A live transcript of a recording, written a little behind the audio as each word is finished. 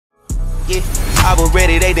Yeah, I was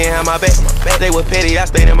ready, they didn't have my back. They were petty, I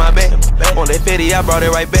stayed in my bed. On that petty, I brought it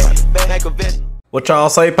right back. Make a vet. What y'all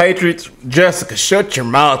say, Patriots? Jessica, shut your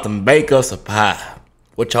mouth and bake us a pie.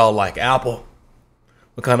 What y'all like, apple?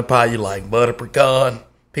 What kind of pie you like? Butter pecan?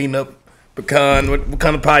 Peanut pecan? What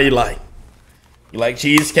kind of pie you like? You like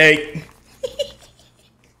cheesecake?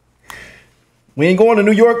 We ain't going to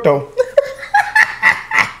New York, though.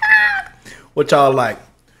 What y'all like?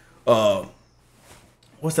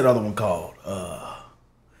 What's that other one called?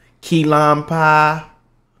 Key lime pie.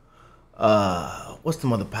 What's the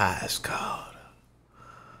other pies called?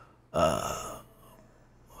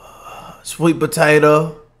 Sweet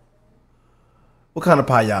potato. What kind of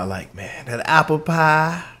pie y'all like, man? That apple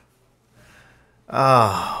pie.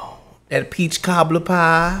 Oh, that peach cobbler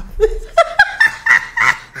pie.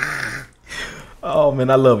 Oh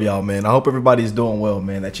man, I love y'all, man. I hope everybody's doing well,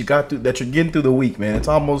 man. That you're getting through the week, man. It's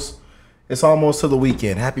almost to the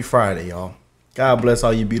weekend. Happy Friday, y'all. God bless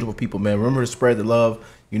all you beautiful people, man. Remember to spread the love.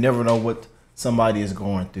 You never know what somebody is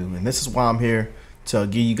going through, and this is why I'm here to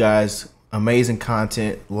give you guys amazing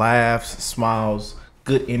content, laughs, smiles,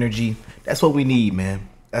 good energy. That's what we need, man.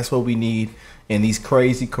 That's what we need in these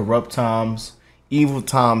crazy, corrupt times, evil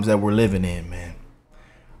times that we're living in, man.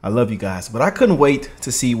 I love you guys, but I couldn't wait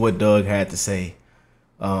to see what Doug had to say,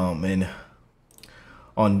 and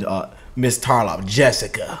on Miss Tarlov,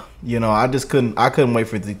 Jessica. You know, I couldn't wait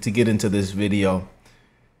for it to get into this video.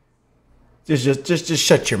 Just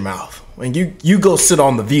shut your mouth and you go sit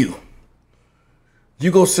on The View.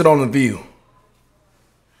 You go sit on The View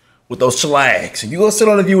with those schlags. You go sit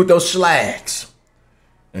on The View with those schlags,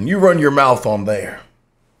 and you run your mouth on there,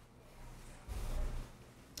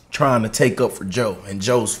 trying to take up for Joe, and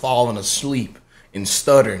Joe's falling asleep and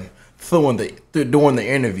stuttering during the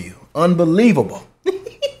interview. Unbelievable.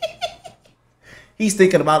 He's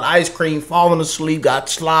thinking about ice cream, falling asleep, got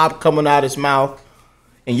slob coming out his mouth,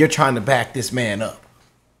 and you're trying to back this man up.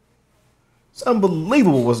 It's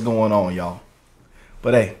unbelievable what's going on, y'all.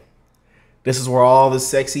 But hey, this is where all the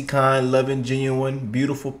sexy, kind, loving, genuine,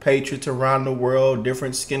 beautiful patriots around the world,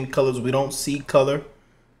 different skin colors, we don't see color,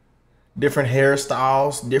 different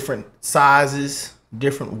hairstyles, different sizes,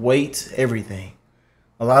 different weights, everything.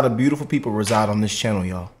 A lot of beautiful people reside on this channel,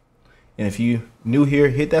 y'all. And if you new here,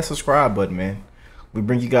 hit that subscribe button, man. We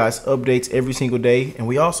bring you guys updates every single day, and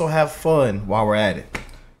we also have fun while we're at it.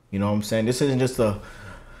 You know what I'm saying? This isn't just a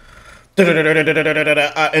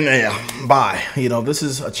bye. You know, this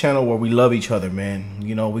is a channel where we love each other, man.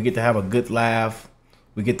 You know, we get to have a good laugh.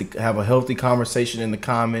 We get to have a healthy conversation in the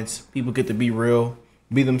comments. People get to be real,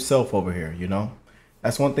 be themselves over here, you know?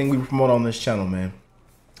 That's one thing we promote on this channel, man.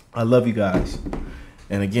 I love you guys.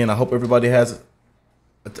 And again, I hope everybody has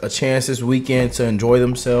a chance this weekend to enjoy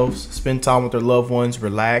themselves, spend time with their loved ones,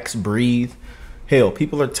 relax, breathe. Hell,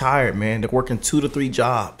 people are tired, man. They're working 2 to 3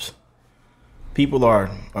 jobs. People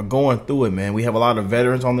are going through it, man. We have a lot of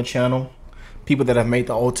veterans on the channel, people that have made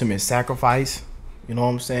the ultimate sacrifice. You know what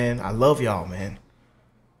I'm saying? I love y'all, man.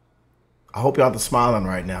 I hope y'all are smiling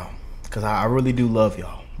right now, because I really do love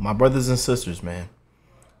y'all, my brothers and sisters, man.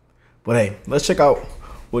 But hey, let's check out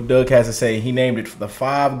what Doug has to say. He named it The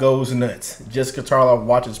 5 Goes Nuts. Jessica Tarlov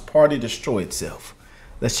watches party destroy itself.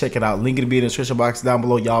 Let's check it out. Link in the description box down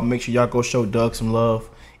below. Y'all make sure y'all go show Doug some love.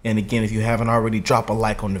 And again, if you haven't already, drop a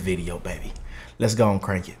like on the video, baby. Let's go and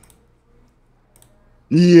crank it.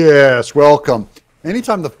 Yes, welcome.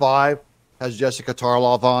 Anytime The 5 has Jessica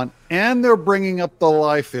Tarlov on, and they're bringing up the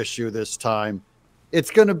life issue this time,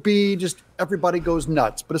 it's going to be just everybody goes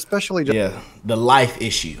nuts, but especially the life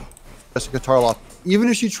issue. Jessica Tarlov, even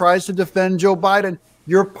if she tries to defend Joe Biden,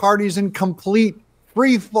 your party's in complete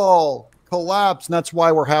free fall, collapse, and that's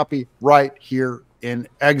why we're happy right here in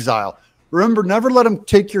exile. Remember, never let them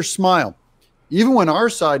take your smile. Even when our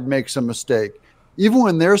side makes a mistake, even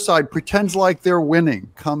when their side pretends like they're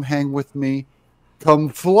winning, come hang with me, come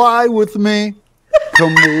fly with me,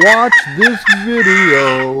 come watch this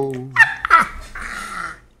video.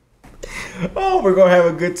 Oh, we're gonna have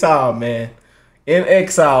a good time, man. In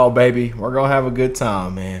exile, baby. We're gonna have a good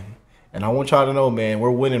time, man. And I want y'all to know, man, we're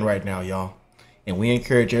winning right now, y'all. And we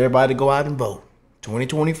encourage everybody to go out and vote.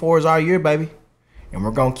 2024 is our year, baby. And we're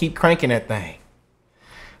gonna keep cranking that thing.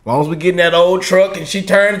 As long as we get in that old truck and she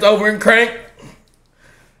turns over and crank.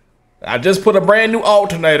 I just put a brand new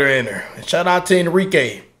alternator in her. Shout out to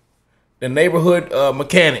Enrique, the neighborhood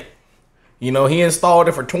mechanic. You know, he installed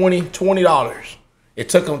it for $20. It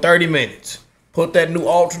took him 30 minutes. Put that new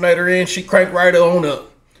alternator in, she cranked right on up.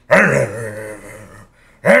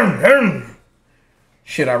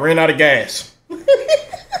 Shit, I ran out of gas.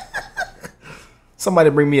 Somebody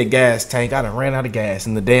bring me a gas tank. I done ran out of gas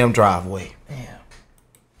in the damn driveway. Damn.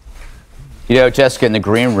 You know, Jessica, in the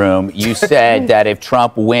green room, you said that if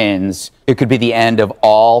Trump wins, it could be the end of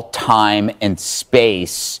all time and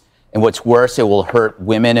space. And what's worse, it will hurt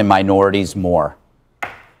women and minorities more.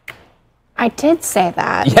 I did say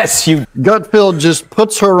that. Yes, you. Gutfield just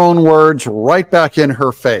puts her own words right back in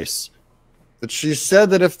her face. That she said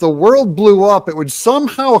that if the world blew up, it would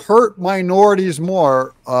somehow hurt minorities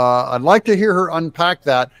more. I'd like to hear her unpack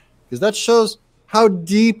that, because that shows how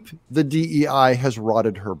deep the DEI has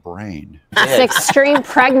rotted her brain. It's extreme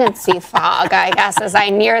pregnancy fog, I guess, as I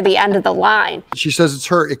near the end of the line. She says it's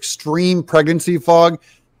her extreme pregnancy fog.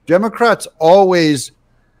 Democrats always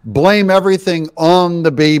blame everything on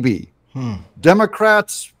the baby.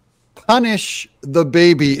 Democrats punish the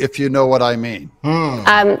baby, if you know what I mean.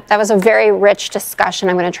 That was a very rich discussion.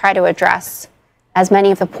 I'm going to try to address as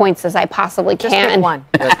many of the points as I possibly can. Just pick one.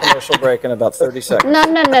 Commercial break in about 30 seconds.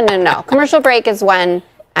 No. Commercial break is when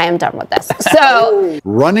I am done with this. So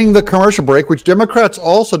Running the commercial break, which Democrats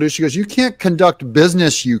also do. She goes, you can't conduct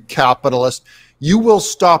business, you capitalist. You will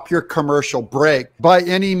stop your commercial break by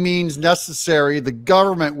any means necessary. The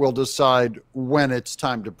government will decide when it's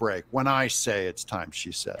time to break. When I say it's time,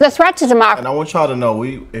 she said. the threat to democracy. And I want y'all to know,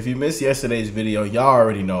 if you missed yesterday's video, y'all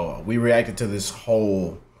already know we reacted to this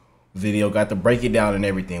whole video, got to break it down and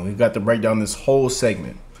everything. We've got to break down this whole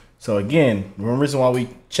segment. So again, the reason why we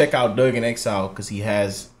check out Doug in Exile, because he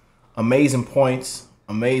has amazing points,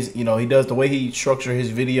 amazing, you know, he does the way he structures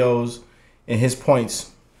his videos, and his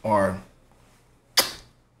points are,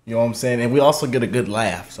 you know what I'm saying? And we also get a good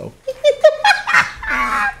laugh, so.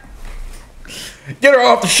 Get her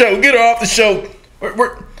off the show, get her off the show.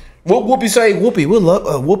 Whoopi say, Whoopi, we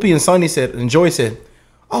love, Whoopi and Sonny said, and Joy said,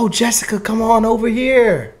 oh, Jessica, come on over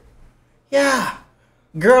here. Yeah,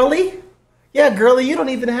 girly. Yeah, girly, you don't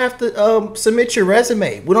even have to submit your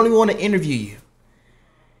resume. We don't even want to interview you.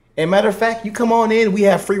 And matter of fact, you come on in. We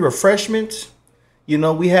have free refreshments. You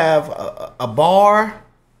know, we have a bar.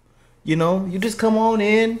 You know, you just come on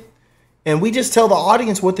in, and we just tell the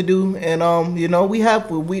audience what to do. And you know,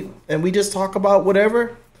 we just talk about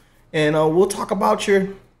whatever, and we'll talk about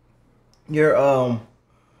your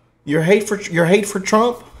hate for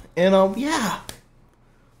Trump. And yeah.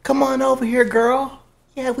 Come on over here, girl.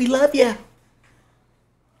 Yeah, we love you.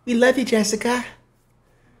 We love you, Jessica.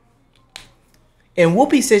 And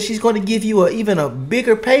Whoopi says she's going to give you even a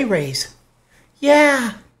bigger pay raise.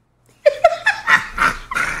 Yeah.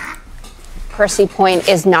 Percy point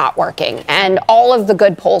is not working. And all of the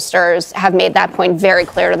good pollsters have made that point very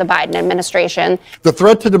clear to the Biden administration. The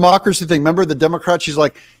threat to democracy thing, remember the Democrats, she's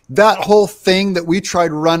like, that whole thing that we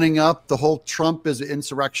tried running up, the whole Trump is an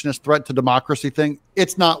insurrectionist threat to democracy thing,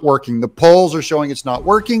 it's not working. The polls are showing it's not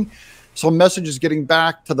working. So message is getting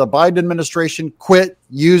back to the Biden administration, quit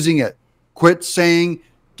using it. Quit saying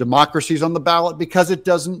democracy's on the ballot, because it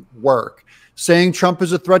doesn't work. Saying Trump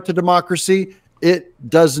is a threat to democracy, it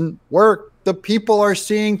doesn't work. The people are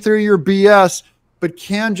seeing through your BS, but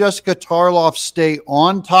can Jessica Tarlov stay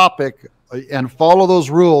on topic and follow those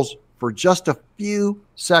rules for just a few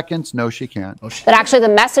seconds? No, she can't. That actually the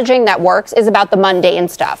messaging that works is about the mundane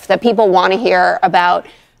stuff that people want to hear about,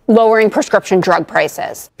 lowering prescription drug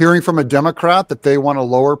prices. Hearing from a Democrat that they want to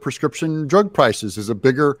lower prescription drug prices is a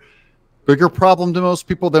bigger problem to most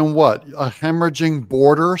people than what? A hemorrhaging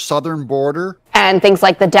border, southern border? And things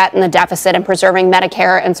like the debt and the deficit and preserving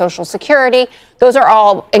Medicare and Social Security, those are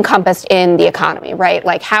all encompassed in the economy, right?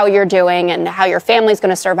 Like how you're doing and how your family's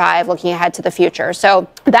going to survive looking ahead to the future. So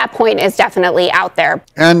that point is definitely out there.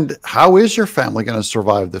 And how is your family going to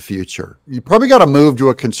survive the future? You probably got to move to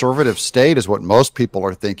a conservative state is what most people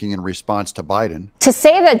are thinking in response to Biden. To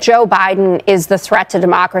say that Joe Biden is the threat to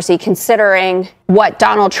democracy, considering what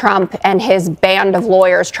Donald Trump and his band of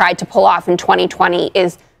lawyers tried to pull off in 2020,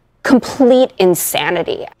 is complete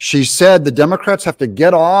insanity. She said the Democrats have to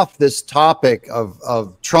get off this topic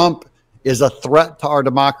of Trump is a threat to our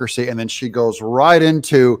democracy. And then she goes right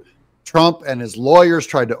into Trump and his lawyers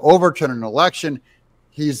tried to overturn an election.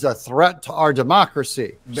 He's a threat to our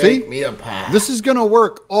democracy. Bake me a pie. This is going to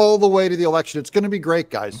work all the way to the election. It's going to be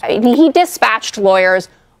great, guys. He dispatched lawyers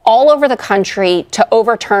all over the country to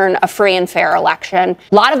overturn a free and fair election.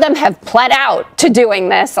 A lot of them have pled out to doing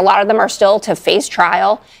this. A lot of them are still to face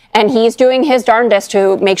trial. And he's doing his darndest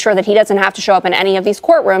to make sure that he doesn't have to show up in any of these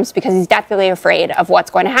courtrooms because he's deathly afraid of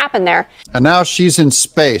what's going to happen there. And now she's in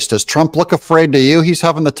space. Does Trump look afraid to you? He's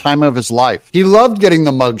having the time of his life. He loved getting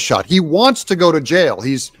the mugshot. He wants to go to jail.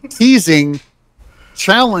 He's teasing,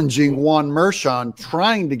 challenging Juan Merchan,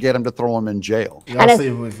 trying to get him to throw him in jail. Y'all see,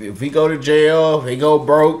 if he go to jail, if he go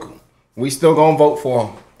broke, we still gonna vote for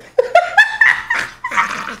him.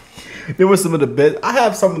 There was some of the best. I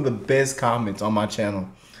have some of the best comments on my channel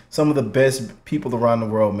some of the best people around the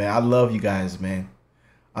world, man. I love you guys, man.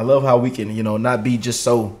 I love how we can, you know, not be just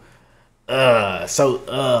like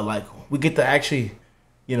we get to actually,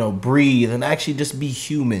 you know, breathe and actually just be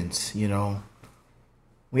humans, you know.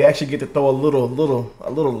 We actually get to throw a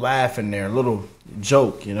little laugh in there, a little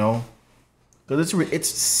joke, you know. Because it's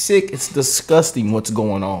sick, it's disgusting what's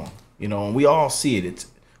going on, you know, and we all see it.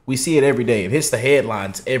 We see it every day. It hits the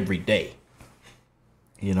headlines every day,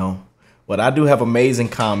 you know. But I do have amazing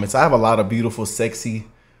comments. I have a lot of beautiful, sexy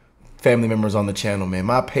family members on the channel, man.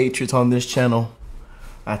 My patriots on this channel,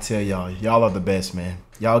 I tell y'all are the best, man.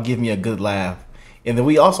 Y'all give me a good laugh. And then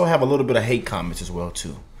we also have a little bit of hate comments as well,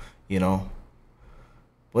 too, you know.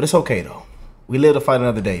 But it's okay, though. We live to fight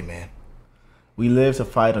another day, man. We live to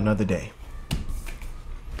fight another day.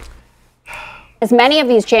 As many of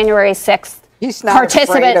these January 6th He's not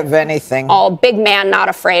afraid of anything. Oh, big man, not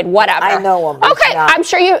afraid, whatever. I know him. Okay, I'm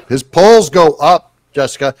sure you... His polls go up,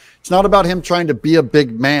 Jessica. It's not about him trying to be a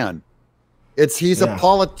big man. He's a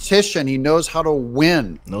politician. He knows how to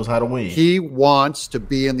win. Knows how to win. He wants to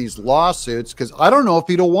be in these lawsuits because I don't know if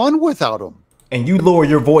he'd have won without them. And you lower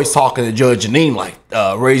your voice talking to Judge Jeanie, like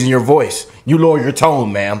raising your voice. You lower your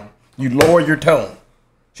tone, ma'am. You lower your tone.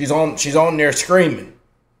 She's on there screaming.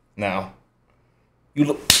 Now,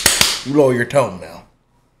 you lower your tone now.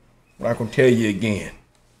 I'm not gonna tell you again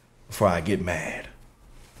before I get mad.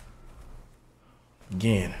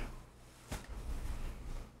 Again.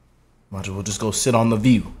 Might as well just go sit on The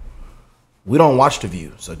View. We don't watch The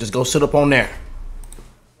View, so just go sit up on there.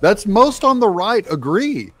 That's most on the right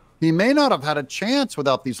agree. He may not have had a chance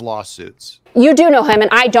without these lawsuits. You do know him, and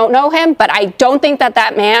I don't know him, but I don't think that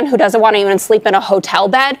man who doesn't want to even sleep in a hotel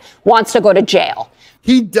bed wants to go to jail.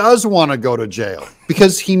 He does want to go to jail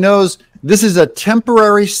because he knows this is a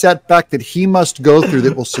temporary setback that he must go through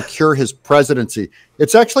that will secure his presidency.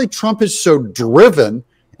 It's actually Trump is so driven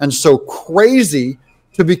and so crazy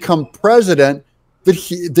to become president that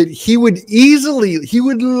he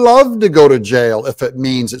would love to go to jail if it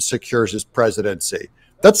means it secures his presidency.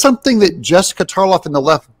 That's something that Jessica Tarlov and the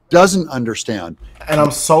left doesn't understand. And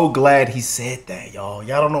I'm so glad he said that, y'all.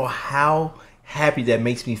 Y'all don't know how happy that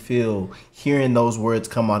makes me feel hearing those words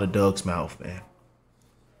come out of Doug's mouth, man.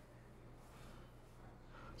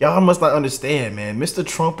 Y'all must not understand, man. Mr.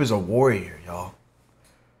 Trump is a warrior, y'all.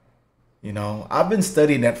 You know, I've been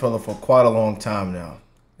studying that fella for quite a long time now.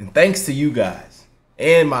 And thanks to you guys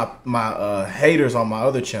and my haters on my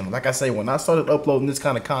other channel. Like I say, when I started uploading this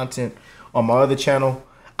kind of content on my other channel,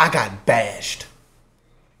 I got bashed.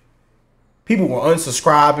 People were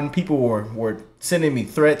unsubscribing. People were sending me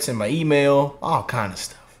threats in my email, all kind of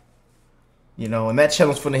stuff. You know, and that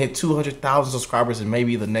channel's finna hit 200,000 subscribers in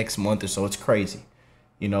maybe the next month or so. It's crazy,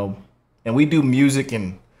 you know. And we do music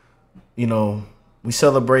and, you know, we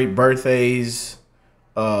celebrate birthdays,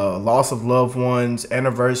 loss of loved ones,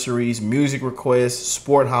 anniversaries, music requests,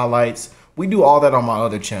 sport highlights. We do all that on my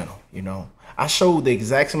other channel, you know. I show the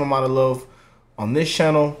exact same amount of love on this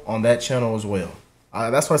channel, on that channel as well.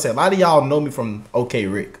 That's why I say a lot of y'all know me from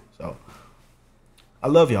OkayRickk. So I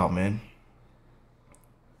love y'all, man.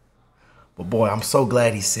 But boy, I'm so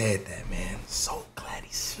glad he said that, man. So glad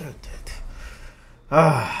he said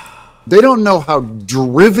that. They don't know how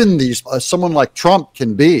driven someone like Trump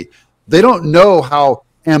can be. They don't know how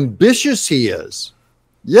ambitious he is.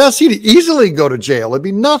 Yes, he'd easily go to jail. It'd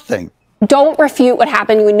be nothing. Don't refute what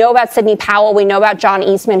happened. We know about Sidney Powell. We know about John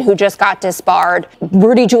Eastman, who just got disbarred.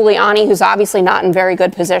 Rudy Giuliani, who's obviously not in very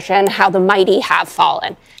good position. How the mighty have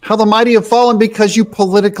fallen. How the mighty have fallen because you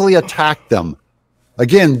politically attack them.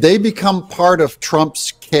 Again, they become part of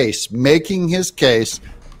Trump's case, making his case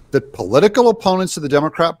that political opponents of the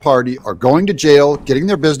Democrat Party are going to jail, getting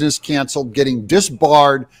their business canceled, getting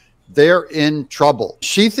disbarred. They're in trouble.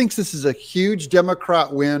 She thinks this is a huge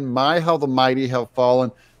Democrat win. My, how the mighty have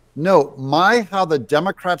fallen. No, my, how the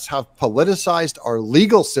Democrats have politicized our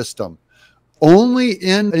legal system. Only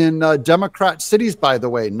in Democrat cities, by the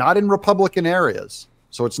way, not in Republican areas.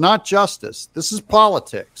 So it's not justice. This is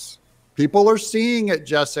politics. People are seeing it,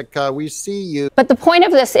 Jessica. We see you. But the point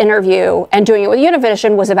of this interview and doing it with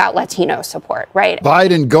Univision was about Latino support, right?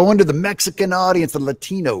 Biden going to the Mexican audience, the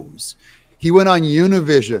Latinos. He went on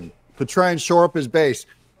Univision to try and shore up his base,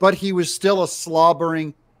 but he was still a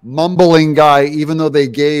slobbering, mumbling guy, even though they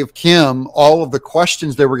gave him all of the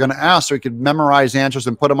questions they were going to ask so he could memorize answers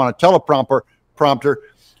and put them on a teleprompter.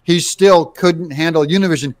 He still couldn't handle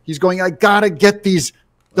Univision. He's going, I got to get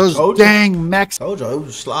those dang Mexicans. Told you, it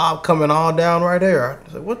was slob coming all down right there.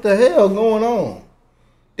 I said, what the hell going on?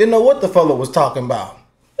 Didn't know what the fellow was talking about.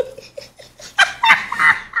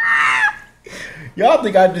 Y'all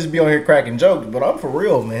think I'd just be on here cracking jokes, but I'm for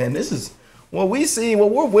real, man. what we see,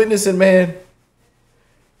 what we're witnessing, man,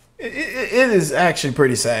 it is actually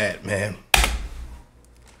pretty sad, man.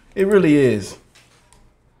 It really is.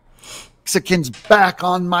 Mexicans back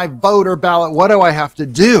on my voter ballot. What do I have to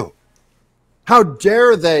do? How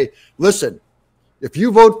dare they? Listen, if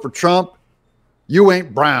you vote for Trump, you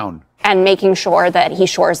ain't brown. And making sure that he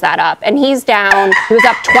shores that up. And he's down, he was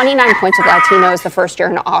up 29 points with Latinos the first year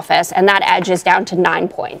in office, and that edge is down to 9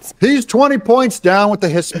 points. He's 20 points down with the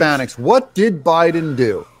Hispanics. What did Biden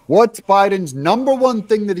do? What's Biden's number one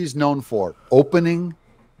thing that he's known for? Opening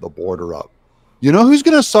the border up. You know who's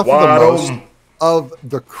going to suffer the most of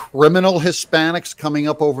the criminal Hispanics coming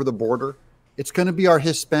up over the border? It's going to be our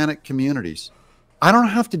Hispanic communities. I don't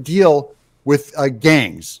have to deal with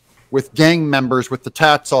gangs, with gang members with the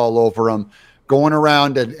tats all over them, going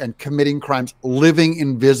around and committing crimes, living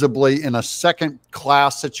invisibly in a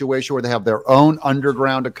second-class situation where they have their own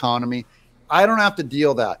underground economy. I don't have to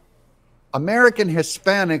deal that. American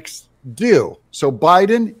Hispanics do. So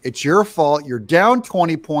Biden, it's your fault. You're down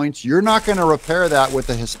 20 points. You're not going to repair that with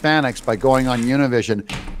the Hispanics by going on Univision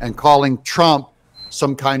and calling Trump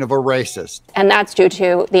some kind of a racist. And that's due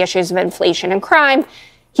to the issues of inflation and crime.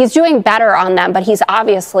 He's doing better on them, but he's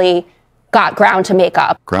obviously got ground to make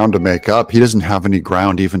up. Ground to make up? He doesn't have any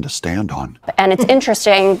ground even to stand on. And it's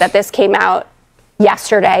interesting that this came out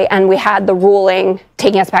yesterday, and we had the ruling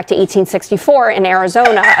taking us back to 1864 in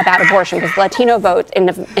Arizona about abortion, because Latino votes in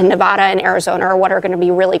Nevada and Arizona are what are going to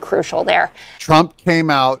be really crucial there. Trump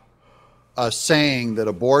came out saying that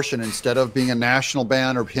abortion, instead of being a national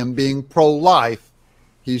ban or him being pro-life,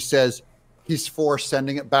 he says he's for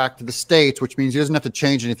sending it back to the states, which means he doesn't have to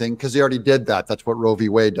change anything because he already did that. That's what Roe v.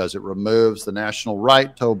 Wade does. It removes the national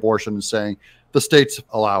right to abortion and saying the states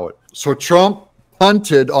allow it. So Trump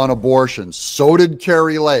punted on abortion. So did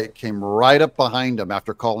Carrie Lake, came right up behind him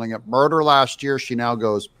after calling it murder last year. She now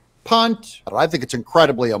goes punt. I think it's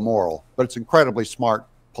incredibly immoral, but it's incredibly smart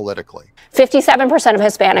politically. 57% of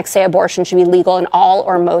Hispanics say abortion should be legal in all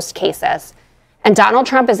or most cases. And Donald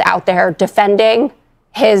Trump is out there defending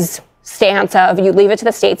his stance of you leave it to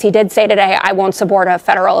the states. He did say today, I won't support a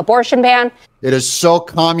federal abortion ban. It is so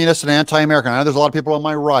communist and anti-American. I know there's a lot of people on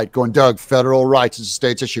my right going, Doug, federal rights is a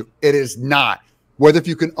state's issue. It is not. Whether if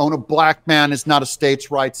you can own a black man is not a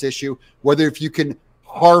state's rights issue. Whether if you can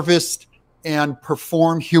harvest and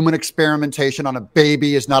perform human experimentation on a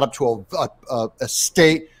baby is not up to a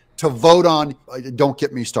state to vote on. Don't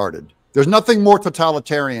get me started. There's nothing more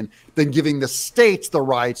totalitarian than giving the states the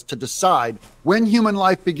rights to decide when human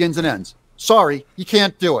life begins and ends. Sorry, you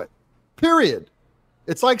can't do it. Period.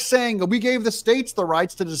 It's like saying we gave the states the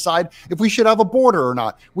rights to decide if we should have a border or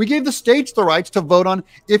not. We gave the states the rights to vote on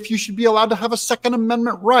if you should be allowed to have a Second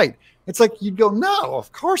Amendment right. It's like you'd go, no,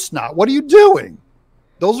 of course not. What are you doing?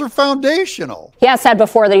 Those are foundational. He has said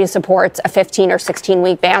before that he supports a 15 or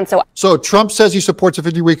 16-week ban. So Trump says he supports a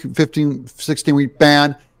 16-week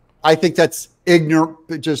ban. I think that's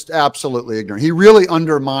ignorant, just absolutely ignorant. He really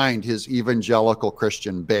undermined his evangelical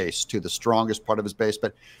Christian base to the strongest part of his base,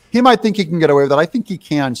 but he might think he can get away with it. I think he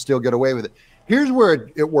can still get away with it. Here's where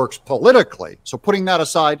it works politically. So putting that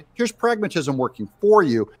aside, here's pragmatism working for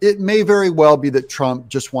you. It may very well be that Trump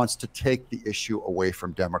just wants to take the issue away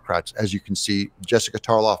from Democrats. As you can see, Jessica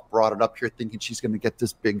Tarlov brought it up here thinking she's going to get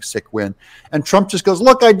this big, sick win. And Trump just goes,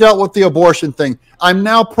 look, I dealt with the abortion thing. I'm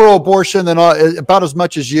now pro-abortion and about as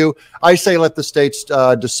much as you. I say let the states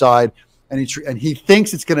decide. And he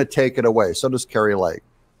thinks it's going to take it away. So does Carrie Lake.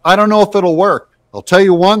 I don't know if it'll work. I'll tell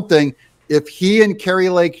you one thing. If he and Carrie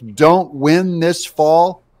Lake don't win this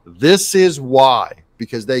fall, this is why,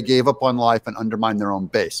 because they gave up on life and undermined their own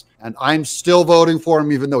base. And I'm still voting for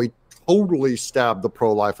him, even though he totally stabbed the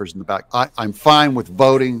pro-lifers in the back. I'm fine with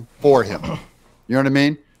voting for him. You know what I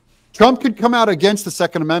mean? Trump could come out against the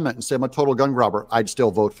Second Amendment and say, I'm a total gun grabber. I'd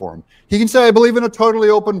still vote for him. He can say, I believe in a totally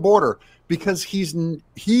open border, because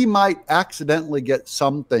he might accidentally get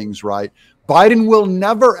some things right. Biden will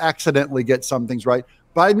never accidentally get some things right.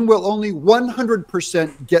 Biden will only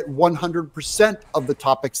 100% get 100% of the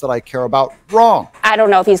topics that I care about wrong. I don't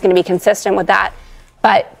know if he's going to be consistent with that,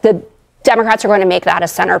 but the Democrats are going to make that a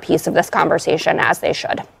centerpiece of this conversation, as they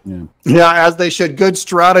should. Yeah, as they should. Good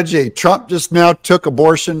strategy. Trump just now took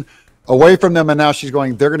abortion away from them, and now she's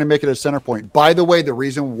going, they're going to make it a center point. By the way, the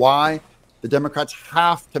reason why the Democrats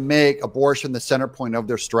have to make abortion the center point of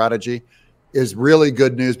their strategy is really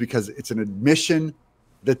good news, because it's an admission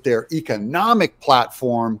that their economic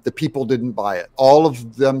platform, the people didn't buy it. All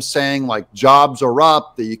of them saying like jobs are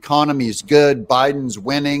up, the economy is good, Biden's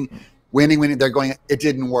winning. They're going, it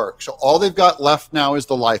didn't work. So all they've got left now is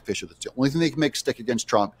the life issue. That's the only thing they can make stick against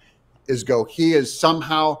Trump, is go, he is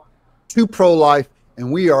somehow too pro-life.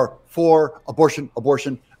 and we are for abortion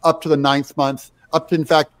up to the 9th month, up to, in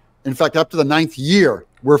fact, up to the 9th year,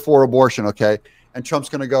 we're for abortion, okay? And Trump's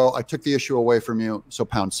going to go, I took the issue away from you, so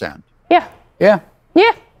pound sand. Yeah. Yeah.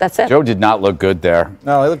 Yeah, that's it. Joe did not look good there.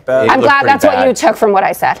 No, he looked bad. I'm glad that's what you took from what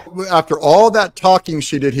I said. After all that talking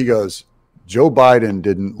she did, he goes, Joe Biden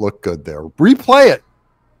didn't look good there. Replay it.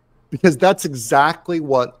 Because that's exactly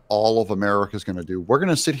what all of America is going to do. We're going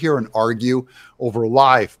to sit here and argue over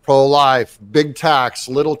life, pro-life, big tax,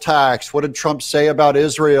 little tax. What did Trump say about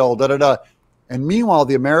Israel? Da, da, da. And meanwhile,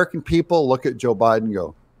 the American people look at Joe Biden and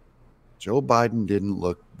go, Joe Biden didn't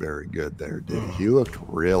look very good there, did he? He looked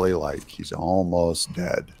really like he's almost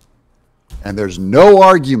dead. And there's no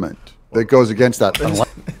argument that goes against that.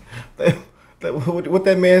 What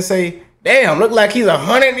that man say? Damn, look like he's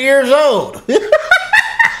 100 years old.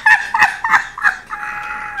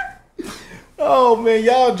 Oh, man,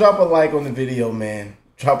 y'all drop a like on the video, man.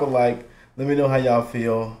 Drop a like. Let me know how y'all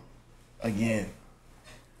feel. Again,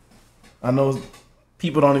 I know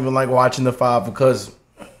people don't even like watching the 5 because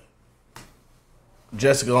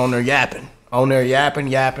Jessica on there yapping. On there yapping,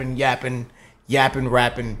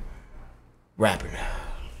 rapping.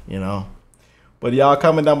 You know? But y'all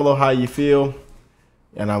comment down below how you feel.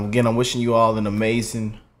 And I'm wishing you all an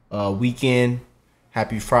amazing weekend.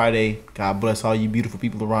 Happy Friday. God bless all you beautiful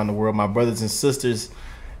people around the world, my brothers and sisters.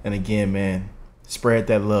 And again, man, spread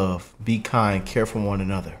that love. Be kind. Care for one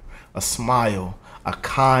another. A smile, a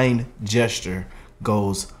kind gesture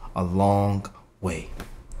goes a long way.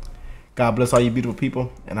 God bless all you beautiful people.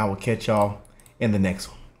 And I will catch y'all in the next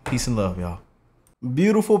one. Peace and love, y'all.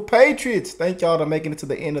 Beautiful Patriots. Thank y'all for making it to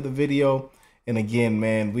the end of the video. And again,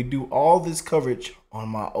 man, we do all this coverage on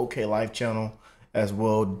my OK Life channel as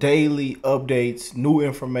well. Daily updates, new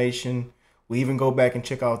information. We even go back and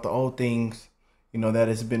check out the old things. You know, that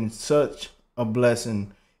has been such a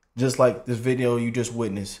blessing, just like this video you just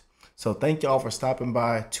witnessed. So thank y'all for stopping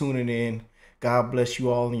by, tuning in. God bless you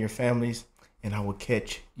all and your families. And I will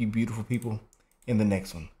catch you beautiful people in the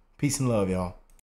next one. Peace and love, y'all.